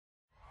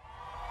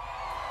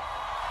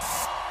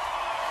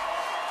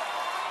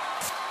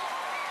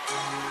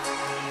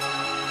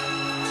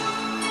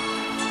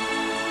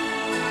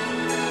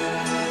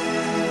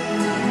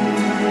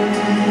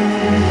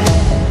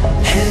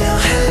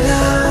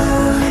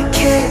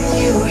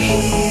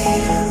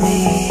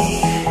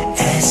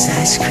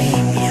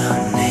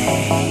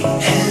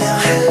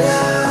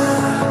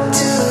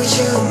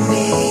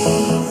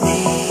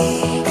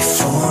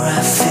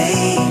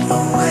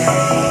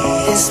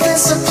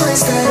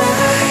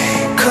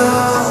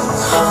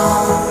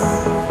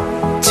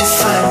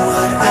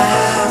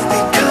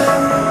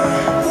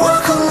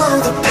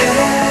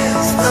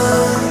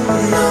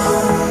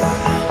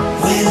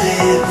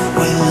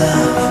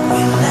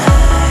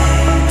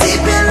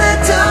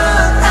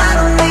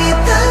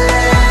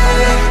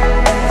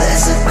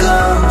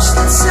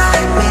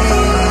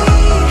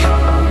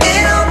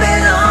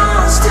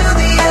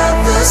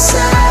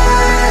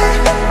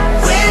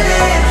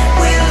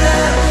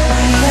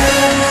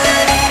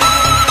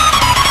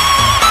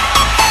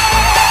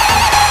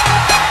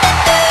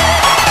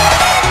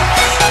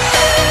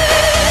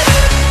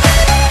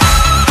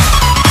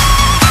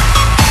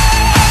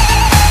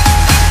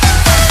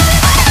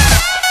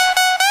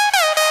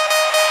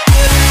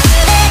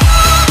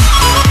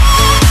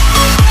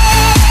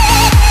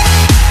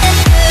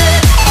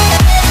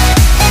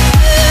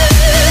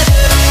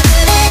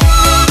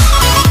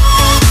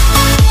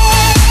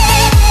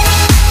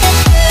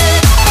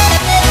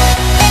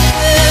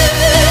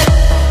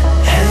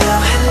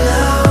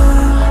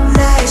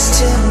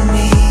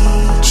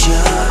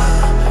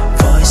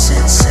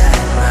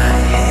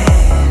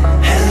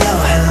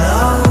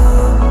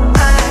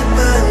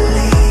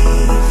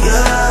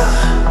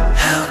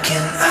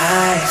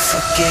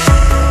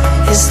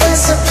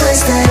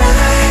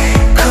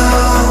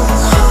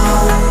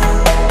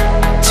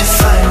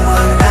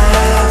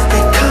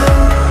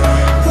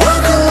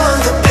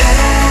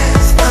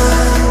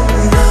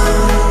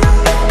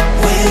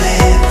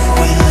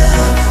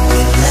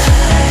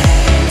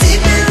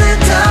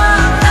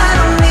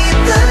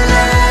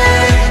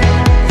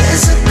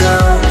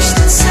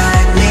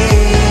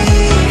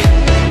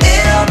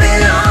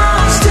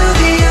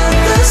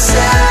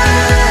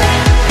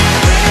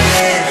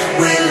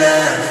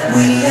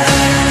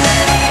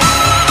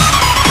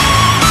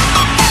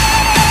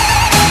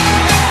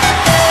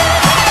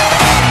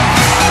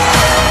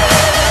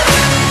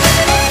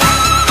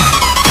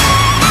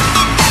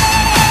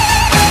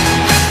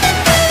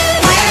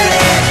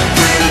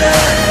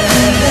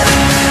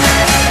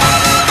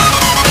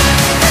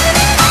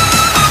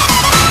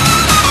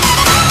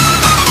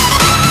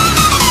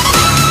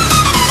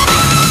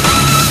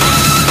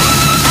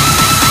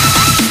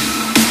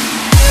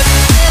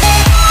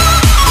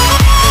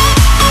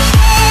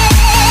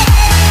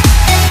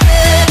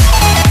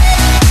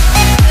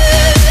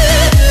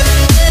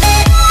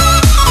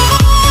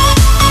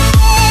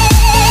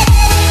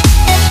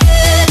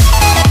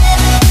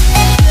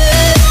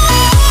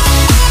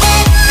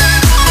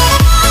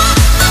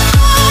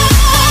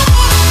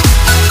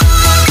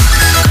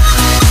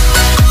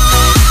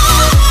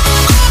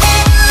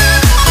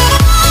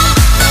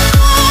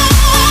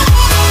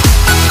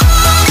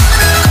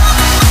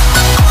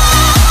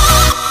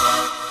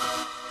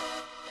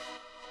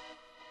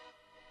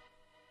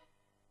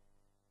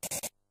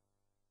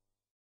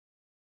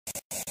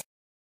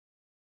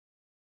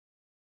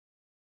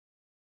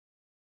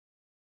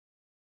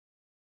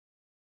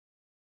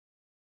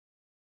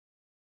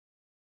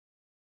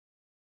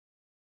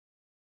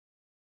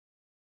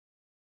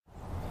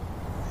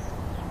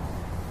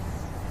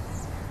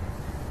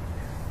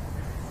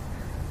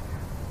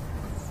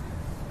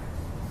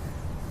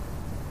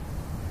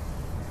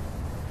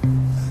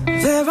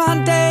There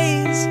are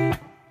days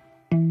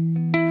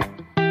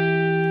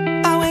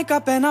I wake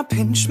up and I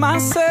pinch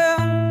myself.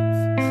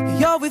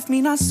 You're with me,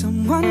 not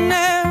someone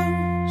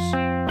else.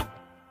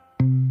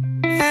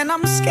 And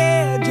I'm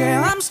scared,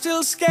 yeah, I'm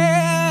still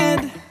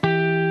scared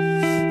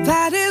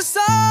that it's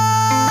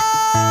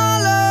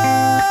all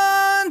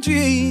a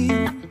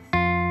dream.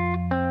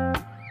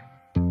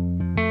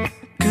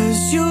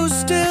 'Cause you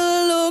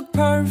still look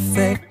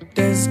perfect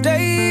as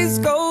days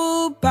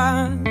go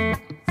by.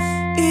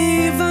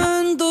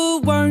 Even the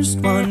worst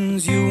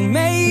ones, you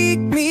make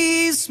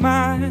me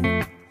smile.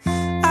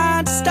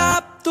 I'd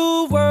stop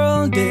the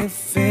world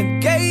if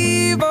it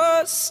gave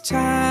us time.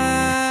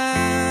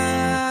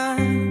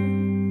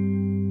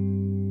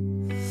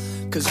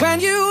 'Cause when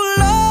you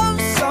love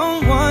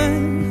someone,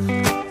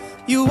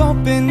 you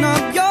open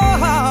up your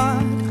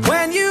heart.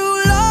 When you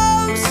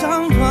love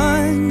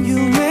someone, you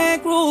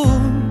make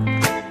room.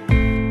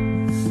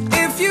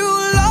 If you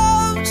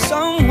love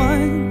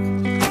someone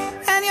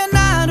and you're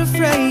not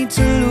afraid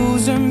to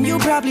lose them, you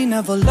probably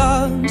never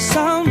loved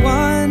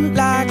someone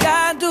like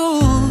I do.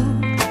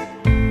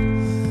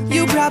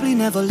 You probably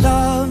never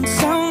loved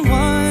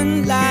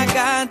someone like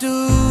I do.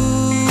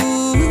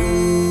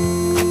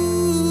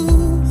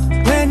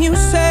 When you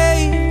say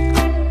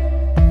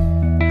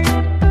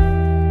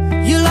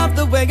you love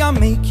the way I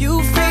make you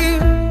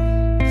feel,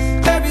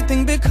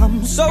 everything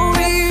becomes so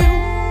real.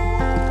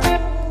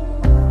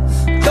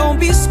 Don't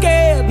be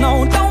scared, no,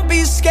 don't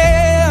be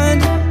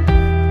scared,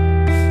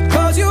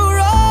 'cause you're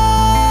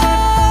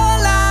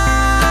all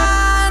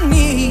I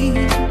need.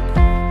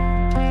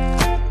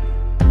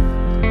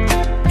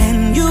 And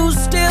you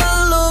still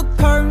look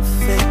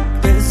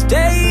perfect as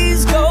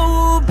days go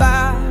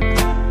by.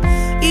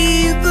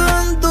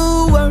 Even the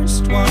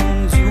worst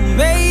ones, you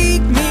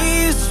make me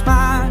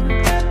smile.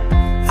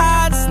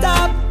 I'd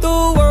stop the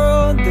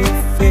world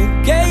if it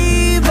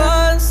gave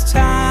us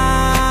time.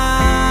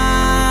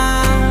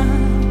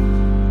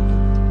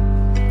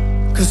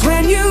 'Cause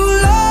when you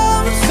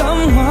love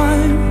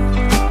someone,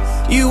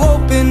 you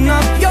open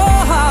up your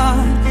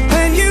heart.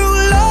 When you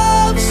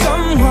love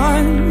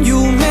someone, you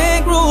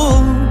make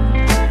room.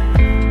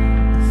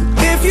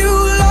 If you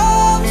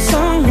love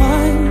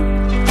someone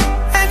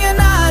and you're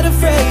not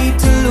afraid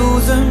to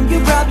lose them, you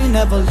probably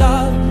never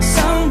loved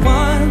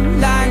someone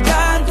like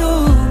I do.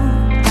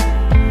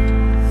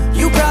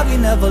 You probably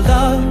never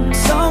loved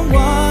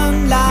someone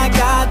like